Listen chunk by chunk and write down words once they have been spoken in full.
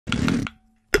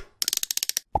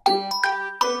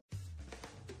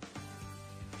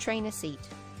Trainer Seat.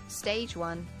 Stage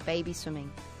 1, Baby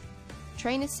Swimming.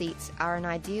 Trainer seats are an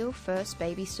ideal first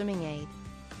baby swimming aid.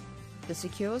 The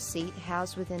secure seat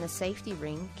housed within a safety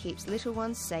ring keeps little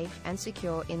ones safe and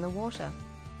secure in the water.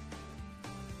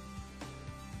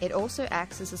 It also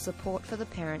acts as a support for the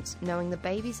parents, knowing the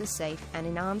babies are safe and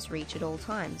in arm's reach at all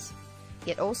times.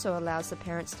 It also allows the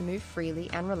parents to move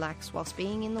freely and relax whilst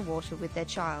being in the water with their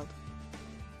child.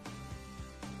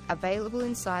 Available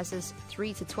in sizes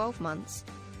 3 to 12 months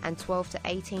and 12 to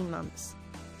 18 months.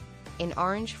 In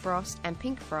orange frost and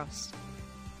pink frost.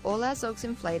 All our Zoggs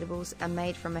inflatables are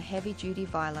made from a heavy-duty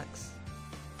Vilux,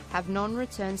 have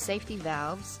non-return safety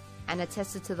valves, and are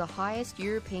tested to the highest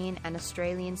European and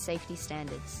Australian safety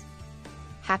standards.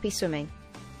 Happy swimming!